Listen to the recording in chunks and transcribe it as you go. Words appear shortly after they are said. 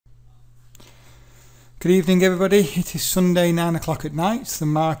Good evening everybody, it is Sunday 9 o'clock at night. The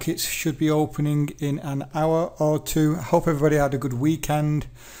markets should be opening in an hour or two. I hope everybody had a good weekend.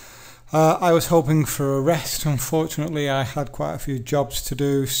 I was hoping for a rest. Unfortunately I had quite a few jobs to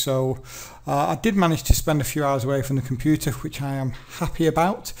do, so I did manage to spend a few hours away from the computer, which I am happy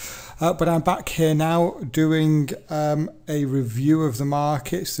about. But I'm back here now doing a review of the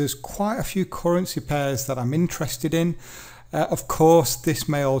markets. There's quite a few currency pairs that I'm interested in. Of course, this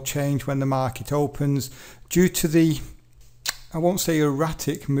may all change when the market opens due to the, I won't say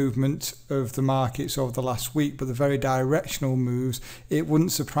erratic movement of the markets over the last week, but the very directional moves. It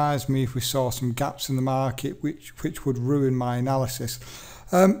wouldn't surprise me if we saw some gaps in the market which would ruin my analysis.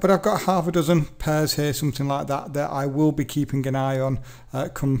 But I've got half a dozen pairs here, something like that, that I will be keeping an eye on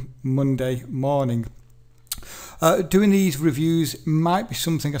come Monday morning. Doing these reviews might be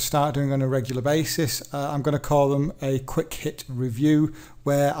something I start doing on a regular basis. I'm going to call them a quick hit review,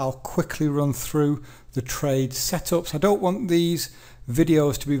 where I'll quickly run through the trade setups. I don't want these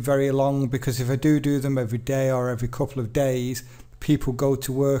videos to be very long, because if I do them every day or every couple of days, people go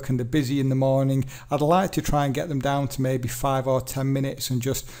to work and they're busy in the morning. I'd like to try and get them down to maybe 5 or 10 minutes and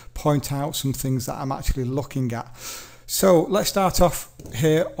just point out some things that I'm actually looking at. So let's start off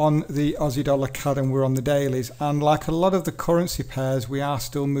here on the Aussie dollar CAD, and we're on the dailies, and like a lot of the currency pairs, we are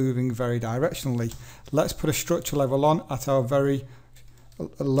still moving very directionally. Let's put a structure level on at our very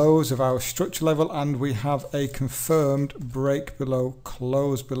lows of our structure level, and we have a confirmed break below,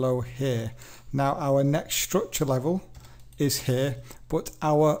 close below here. Now our next structure level is here, but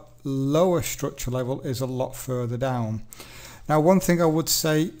our lower structure level is a lot further down. Now, one thing I would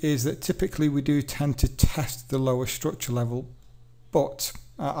say is that typically we do tend to test the lower structure level, but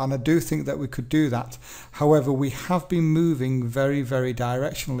and I do think that we could do that. However, we have been moving very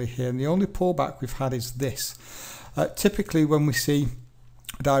directionally here, and the only pullback we've had is this. Typically when we see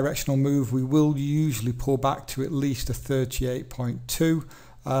a directional move, we will usually pull back to at least a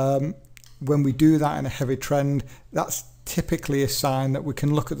 38.2. When we do that in a heavy trend, that's typically a sign that we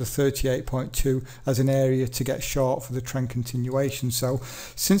can look at the 38.2 as an area to get short for the trend continuation. So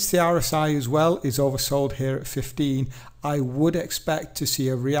since the RSI as well is oversold here at 15, I would expect to see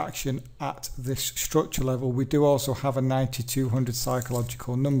a reaction at this structure level. We do also have a 9200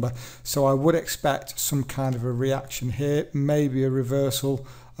 psychological number, so I would expect some kind of a reaction here, maybe a reversal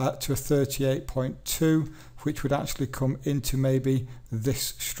to a 38.2, which would actually come into maybe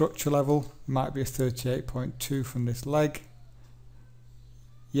this structure level. Might be a 38.2 from this leg.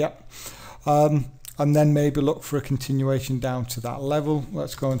 Yep. And then maybe look for a continuation down to that level.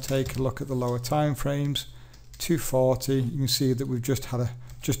 Let's go and take a look at the lower time frames. 240, you can see that we've just had a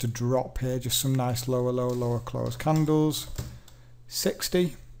drop here, just some nice lower close candles.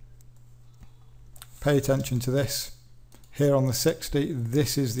 60, pay attention to this. Here on the 60,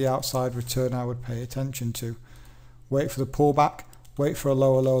 this is the outside return I would pay attention to. Wait for the pullback, wait for a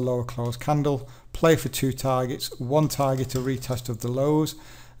lower close candle, play for two targets, one target a retest of the lows,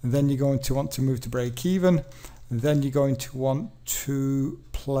 and then you're going to want to move to break even, then you're going to want to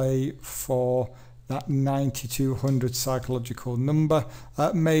play for that 9200 psychological number,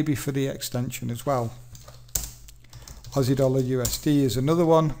 maybe for the extension as well. Aussie dollar USD is another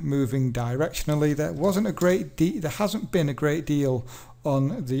one moving directionally. There hasn't been a great deal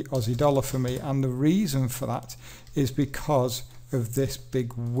on the Aussie dollar for me, and the reason for that is because of this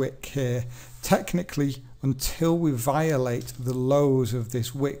big wick here. Technically, until we violate the lows of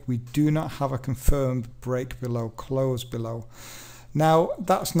this wick, we do not have a confirmed break below, close below. Now,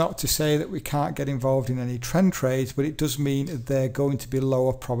 that's not to say that we can't get involved in any trend trades, but it does mean they're going to be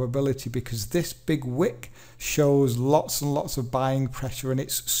lower probability, because this big wick shows lots and lots of buying pressure, and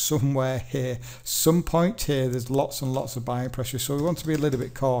it's somewhere here. Some point here, there's lots and lots of buying pressure, so we want to be a little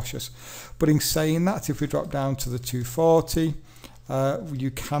bit cautious. But in saying that, if we drop down to the 240,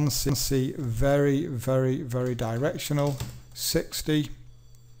 you can see very directional. 60,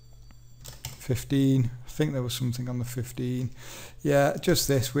 15, I think there was something on the 15. Yeah, just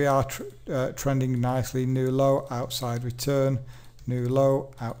this. We are trending nicely. New low, outside return, new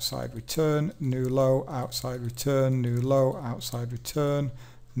low, outside return, new low, outside return, new low, outside return,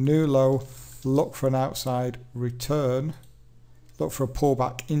 new low. Look for an outside return. Look for a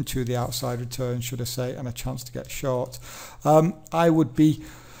pullback into the outside return, should I say, and a chance to get short. I would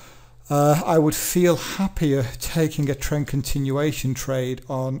feel happier taking a trend continuation trade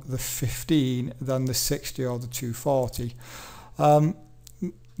on the 15 than the 60 or the 240.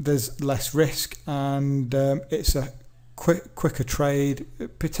 There's less risk, and it's a quicker trade,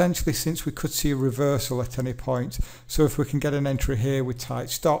 potentially, since we could see a reversal at any point. So if we can get an entry here with tight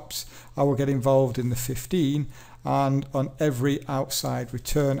stops, I will get involved in the 15, and on every outside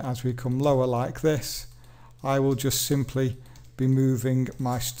return as we come lower like this, I will just simply be moving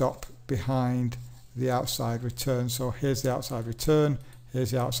my stop behind the outside return. So here's the outside return,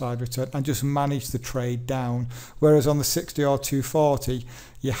 here's the outside return, and just manage the trade down. Whereas on the 60 or 240,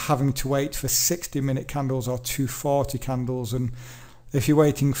 you're having to wait for 60-minute candles or 240 candles, and if you're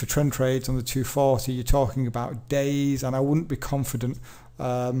waiting for trend trades on the 240, you're talking about days, and I wouldn't be confident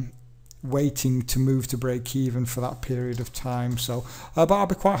waiting to move to break even for that period of time. So but I'll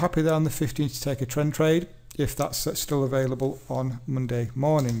be quite happy there on the 15 to take a trend trade if that's still available on Monday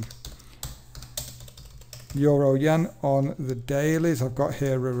morning. Euro yen on the dailies, I've got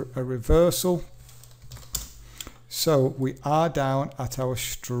here a reversal. So we are down at our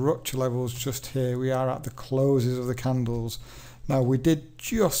structure levels just here. We are at the closes of the candles. Now we did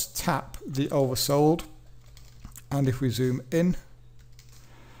just tap the oversold, and if we zoom in,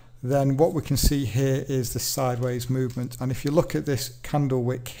 then what we can see here is the sideways movement. And if you look at this candle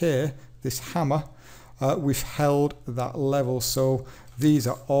wick here, this hammer, we've held that level. So these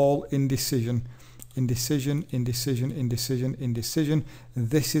are all indecision. Indecision, indecision, indecision, indecision.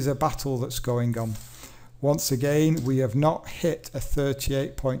 This is a battle that's going on. Once again, we have not hit a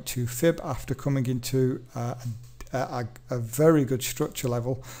 38.2 fib after coming into a very good structure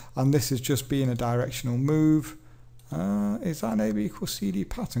level, and this has just been a directional move. Is that an AB equals CD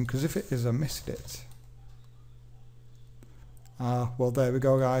pattern? Because if it is, I missed it. Well, there we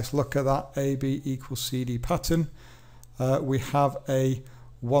go, guys. Look at that AB equals CD pattern. We have a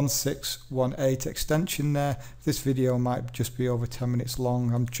 1618 extension there. This video might just be over 10 minutes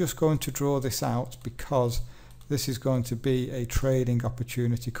long. I'm just going to draw this out because this is going to be a trading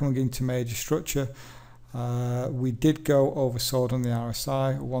opportunity coming into major structure. We did go oversold on the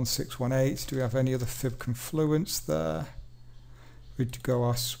RSI 1618. Do we have any other fib confluence there? We'd go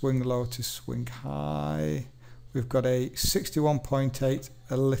our swing low to swing high. We've got a 61.8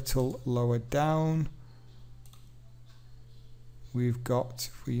 a little lower down. We've got,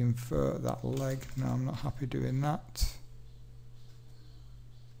 if we invert that leg, no, I'm not happy doing that.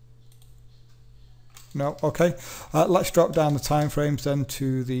 No, okay. Let's drop down the time frames then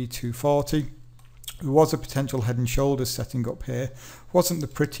to the 240. There was a potential head and shoulders setting up here. Wasn't the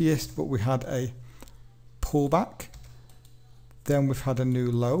prettiest, but we had a pullback. Then we've had a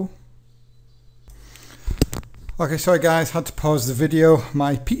new low. Okay, sorry guys, had to pause the video.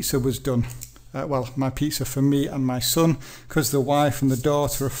 My pizza was done. Well, my pizza for me and my son, because the wife and the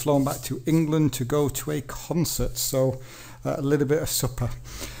daughter have flown back to England to go to a concert. So a little bit of supper.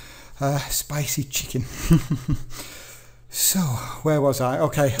 Spicy chicken. So, where was I?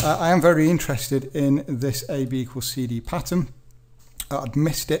 Okay, I am very interested in this AB equals CD pattern. I'd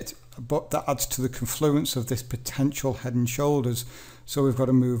missed it, but that adds to the confluence of this potential head and shoulders. So we've got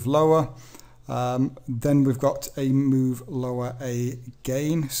a move lower. Then we've got a move lower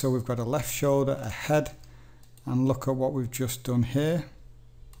again. So we've got a left shoulder, a head, and look at what we've just done here.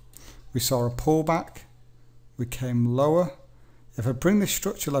 We saw a pullback. We came lower. If I bring this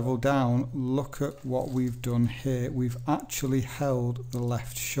structure level down, look at what we've done here. We've actually held the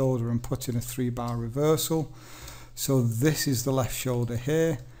left shoulder and put in a 3-bar reversal. So this is the left shoulder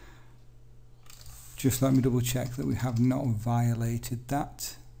here. Just let me double check that we have not violated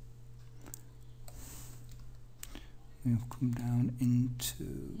that. We've come down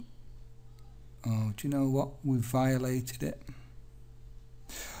into, oh, do you know what? We've violated it.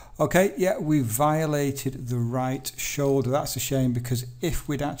 Okay, yeah, we violated the right shoulder. That's a shame, because if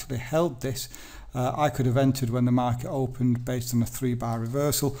we'd actually held this, I could have entered when the market opened based on a 3-bar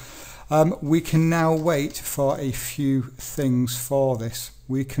reversal. We can now wait for a few things for this.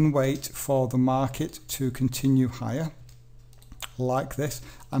 We can wait for the market to continue higher, like this,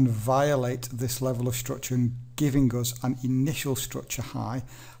 and violate this level of structure and giving us an initial structure high.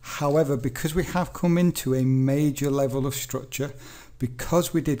 However, because we have come into a major level of structure,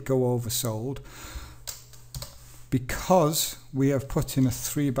 because we did go oversold, because we have put in a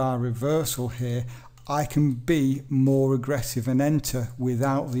 3-bar reversal here, I can be more aggressive and enter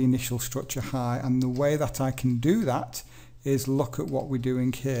without the initial structure high. And the way that I can do that is look at what we're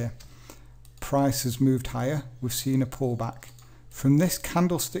doing here. Price has moved higher. We've seen a pullback. From this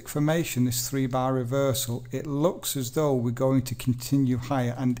candlestick formation, this 3-bar reversal, it looks as though we're going to continue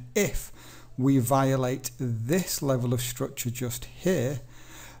higher. And if we violate this level of structure just here,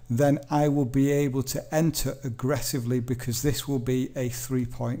 then I will be able to enter aggressively, because this will be a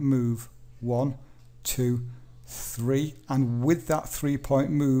 3-point move. 1, 2, 3, and with that 3-point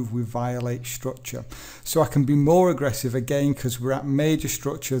move we violate structure. So I can be more aggressive again, because we're at major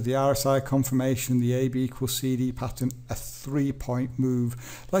structure, the RSI confirmation, the AB equals CD pattern, a 3-point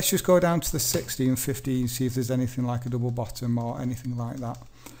move. Let's just go down to the 60 and 50 and see if there's anything like a double bottom or anything like that.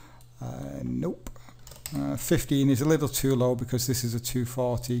 Nope. 15 is a little too low because this is a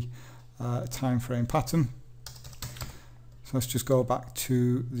 240 time frame pattern. So let's just go back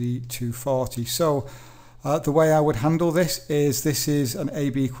to the 240. So the way I would handle this is an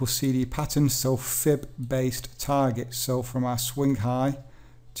AB equals CD pattern, so fib based target. So from our swing high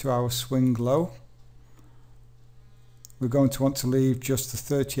to our swing low, we're going to want to leave just the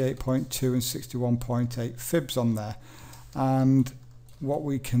 38.2 and 61.8 fibs on there. And what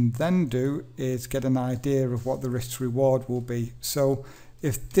we can then do is get an idea of what the risk to reward will be. So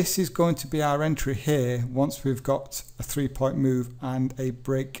if this is going to be our entry here, once we've got a 3-point move and a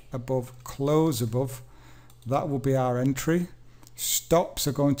break above, close above, that will be our entry. Stops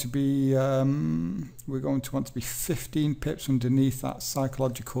are going to be, we're going to want to be 15 pips underneath that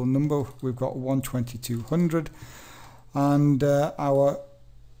psychological number. We've got 12200, and our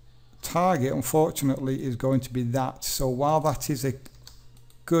target, unfortunately, is going to be that. So while that is a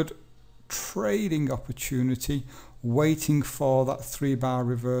good trading opportunity, waiting for that 3-bar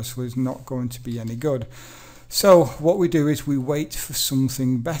reversal is not going to be any good. So what we do is we wait for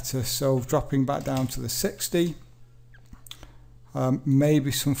something better. So dropping back down to the 60,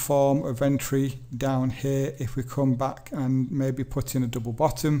 maybe some form of entry down here if we come back and maybe put in a double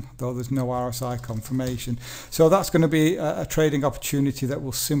bottom, though there's no RSI confirmation. So that's going to be a trading opportunity that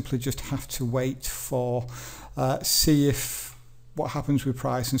we'll simply just have to wait for, see if what happens with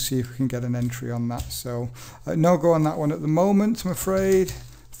price and see if we can get an entry on that. So no go on that one at the moment, I'm afraid.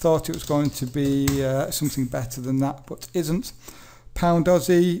 Thought it was going to be something better than that, but isn't. Pound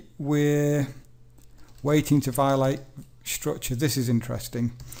Aussie, we're waiting to violate structure. This is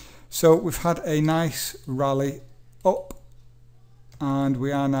interesting. So we've had a nice rally up and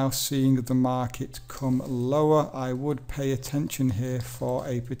we are now seeing the market come lower. I would pay attention here for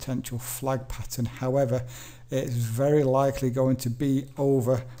a potential flag pattern. However, it's very likely going to be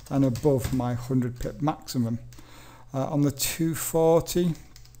over and above my 100 pip maximum. On the 240,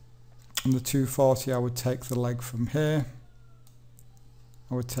 I would take the leg from here.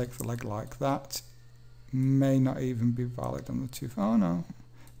 I would take the leg like that. May not even be valid on the 240. Oh no,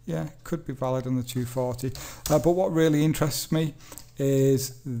 yeah, could be valid on the 240. But what really interests me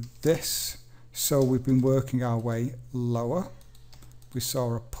is this. So we've been working our way lower. We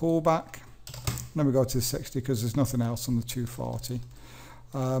saw a pullback. Then we go to the 60 because there's nothing else on the 240.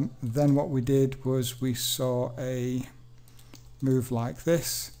 Then what we did was we saw a move like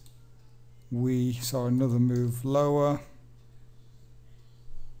this. We saw another move lower.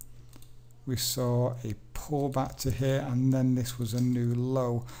 We saw a pullback to here, and then this was a new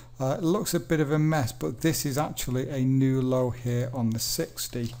low. It looks a bit of a mess, but this is actually a new low here on the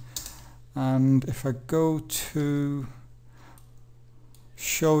 60. And if I go to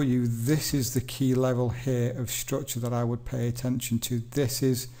show you, this is the key level here of structure that I would pay attention to. This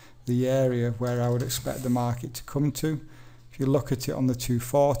is the area where I would expect the market to come to. If you look at it on the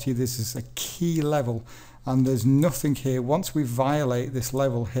 240, this is a key level, and there's nothing here. Once we violate this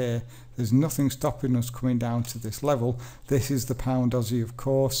level here, there's nothing stopping us coming down to this level. This is the Pound Aussie, of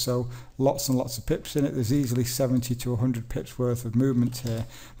course, so lots and lots of pips in it. There's easily 70 to 100 pips worth of movement here.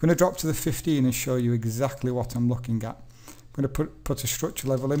 I'm going to drop to the 15 and show you exactly what I'm looking at. I'm going to put a structure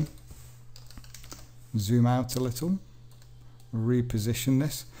level in, zoom out a little, reposition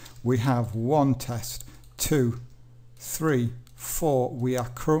this. We have 1 test, 2, 3, 4. We are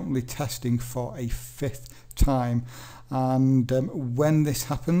currently testing for a 5th time, and when this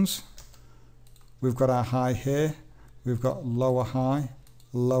happens, we've got our high here, we've got lower high,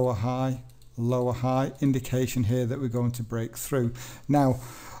 lower high, lower high, indication here that we're going to break through. Now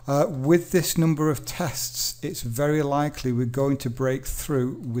with this number of tests, it's very likely we're going to break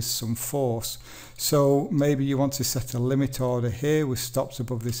through with some force. So maybe you want to set a limit order here with stops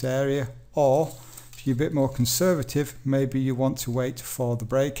above this area, or if you're a bit more conservative, maybe you want to wait for the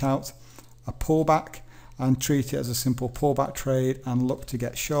breakout, a pullback, and treat it as a simple pullback trade and look to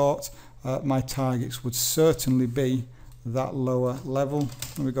get short. My targets would certainly be that lower level.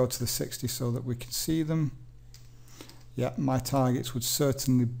 Let me go to the 60 so that we can see them. Yeah, my targets would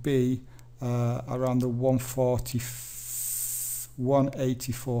certainly be around the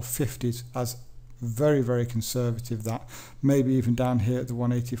 184.50s as very, very conservative. That maybe even down here at the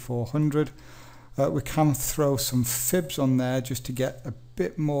 184.100. We can throw some fibs on there just to get a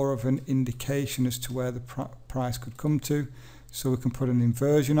bit more of an indication as to where the price could come to. So we can put an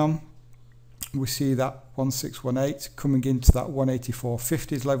inversion on. We see that 1618 coming into that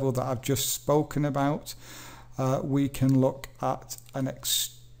 184.50s level that I've just spoken about. We can look at an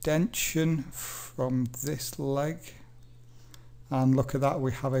extension from this leg and look at that,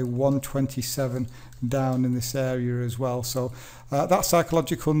 we have a 127 down in this area as well. So that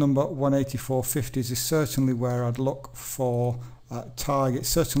psychological number 184.50 is certainly where I'd look for targets,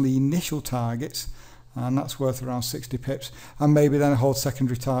 certainly initial targets, and that's worth around 60 pips, and maybe then hold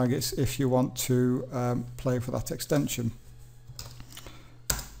secondary targets if you want to play for that extension.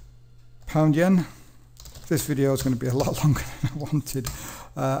 Pound yen. This video is going to be a lot longer than I wanted.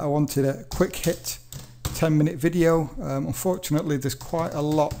 I wanted a quick hit 10-minute video. Unfortunately, there's quite a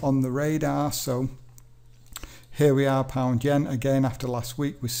lot on the radar, so here we are, pound yen. Again, after last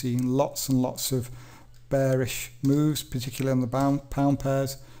week, we're seeing lots and lots of bearish moves, particularly on the pound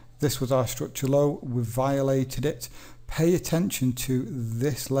pairs. This was our structure low. We've violated it. Pay attention to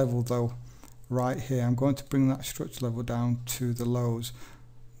this level though, right here. I'm going to bring that structure level down to the lows.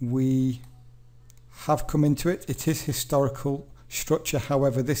 We have come into it. It is historical structure.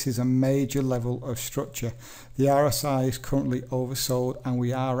 However, this is a major level of structure. The RSI is currently oversold and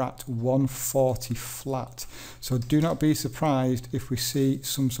we are at 140 flat. So do not be surprised if we see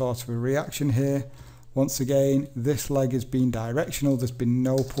some sort of a reaction here. Once again, this leg has been directional. There's been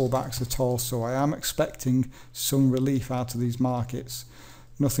no pullbacks at all. So I am expecting some relief out of these markets.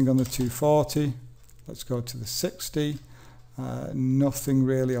 Nothing on the 240. Let's go to the 60. Nothing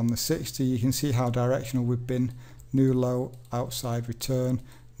really on the 60. You can see how directional we've been. New low, outside return,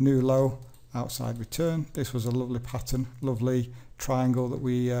 new low, outside return. This was a lovely pattern, lovely triangle that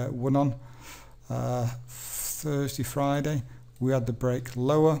we won on. Thursday, Friday, we had the break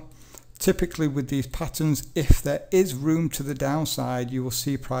lower. Typically with these patterns, if there is room to the downside, you will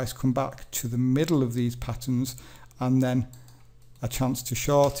see price come back to the middle of these patterns and then a chance to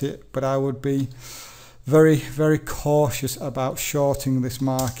short it. But I would be very, very cautious about shorting this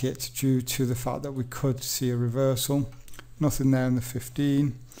market due to the fact that we could see a reversal. Nothing there in the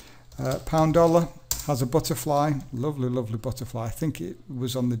 15. Pound dollar has a butterfly, lovely, lovely butterfly. I think it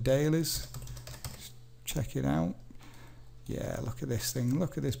was on the dailies. Just check it out. Yeah, look at this thing.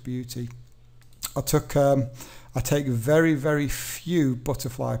 Look at this beauty. I take very, very few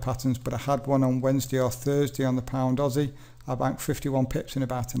butterfly patterns, but I had one on Wednesday or Thursday on the pound Aussie. I banked 51 pips in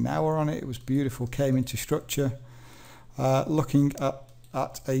about an hour on it. It was beautiful, came into structure. Looking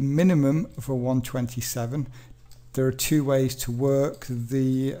at a minimum of a 127. There are two ways to work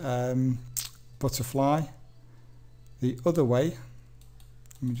the butterfly. The other way,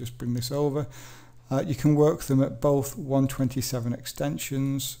 let me just bring this over. You can work them at both 127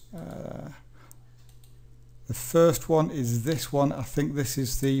 extensions. The first one is this one. I think this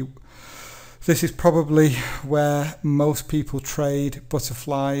is probably where most people trade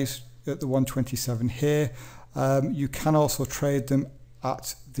butterflies, at the 127 here. You can also trade them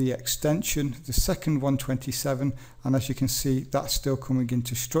at the extension, the second 127, and as you can see, that's still coming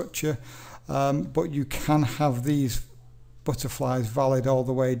into structure. But you can have these butterflies valid all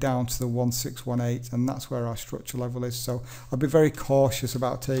the way down to the 1618, and that's where our structure level is. So I'll be very cautious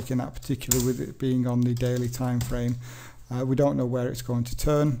about taking that, particularly with it being on the daily time frame. We don't know where it's going to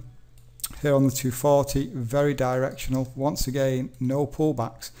turn. Here on the 240, very directional. Once again, no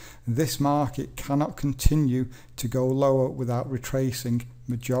pullbacks. This market cannot continue to go lower without retracing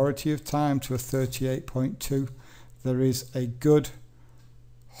majority of time to a 38.2. There is a good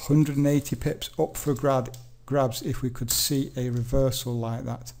 180 pips up for grabs if we could see a reversal like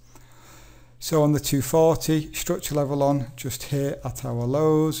that. So on the 240, structure level on just here at our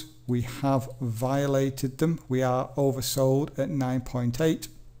lows. We have violated them. We are oversold at 9.8.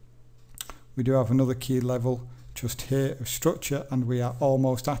 We do have another key level just here of structure, and we are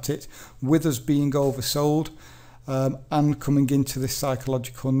almost at it. With us being oversold and coming into this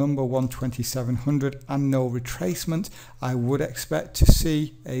psychological number 12700 and no retracement, I would expect to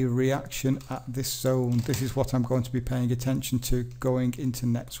see a reaction at this zone. This is what I'm going to be paying attention to going into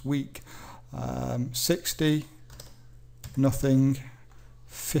next week. 60, nothing.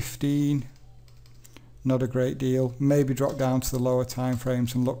 15, not a great deal. Maybe drop down to the lower time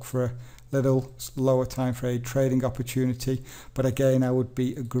frames and look for a little lower time frame trading opportunity, but again I would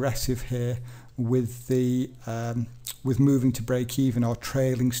be aggressive here with the with moving to break even or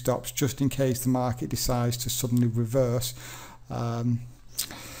trailing stops, just in case the market decides to suddenly reverse.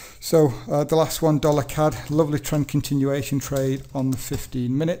 So the last one, dollar CAD, lovely trend continuation trade on the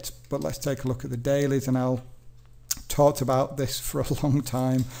 15 minute, but let's take a look at the dailies, and I'll talked about this for a long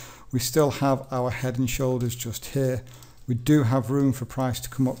time. We still have our head and shoulders just here. We do have room for price to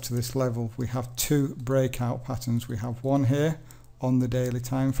come up to this level. We have two breakout patterns. We have one here on the daily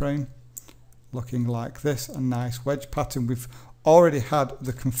time frame looking like this, a nice wedge pattern. We've already had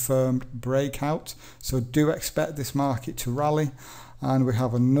the confirmed breakout, so do expect this market to rally. And we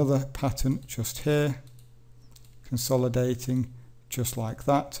have another pattern just here, consolidating just like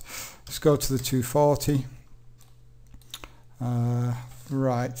that. Let's go to the 240.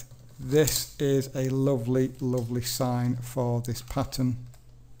 Right, this is a lovely, lovely sign for this pattern.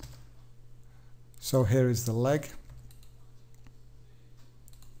 So here is the leg.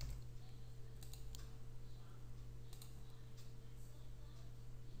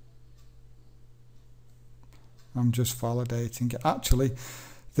 I'm just validating it. Actually,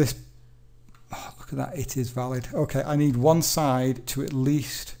 this, oh, look at that, it is valid. Okay, I need one side to at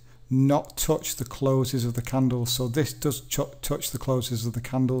least not touch the closes of the candles. So this does touch the closes of the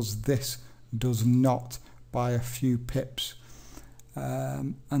candles. This does not, by a few pips.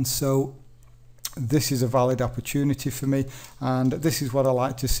 And so this is a valid opportunity for me, and this is what I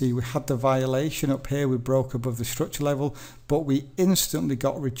like to see. We had the violation up here, we broke above the structure level, but we instantly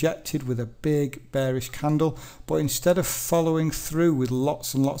got rejected with a big bearish candle. But instead of following through with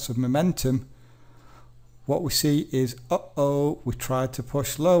lots and lots of momentum, what we see is, we tried to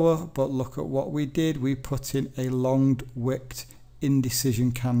push lower, but look at what we did. We put in a long-wicked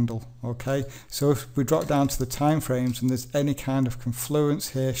indecision candle. Okay, so if we drop down to the time frames and there's any kind of confluence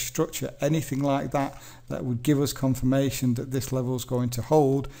here, structure, anything like that, that would give us confirmation that this level is going to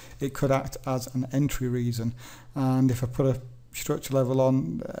hold, it could act as an entry reason. And if I put a structure level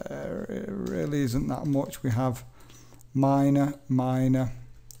on, it really isn't that much. We have minor, minor,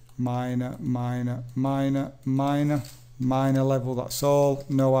 minor, minor, minor, minor, minor level, that's all.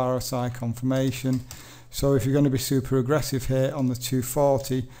 No RSI confirmation. So if you're going to be super aggressive here on the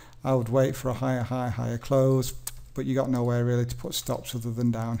 240, I would wait for a higher high, higher close, but you got nowhere really to put stops other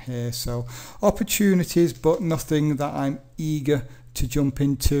than down here. So opportunities, but nothing that I'm eager to jump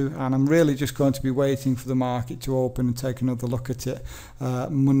into, and I'm really just going to be waiting for the market to open and take another look at it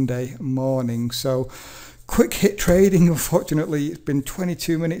Monday morning. So quick hit trading. Unfortunately, it's been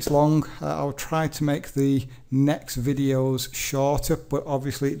 22 minutes long. I'll try to make the next videos shorter, but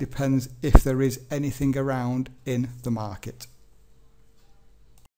obviously it depends if there is anything around in the market.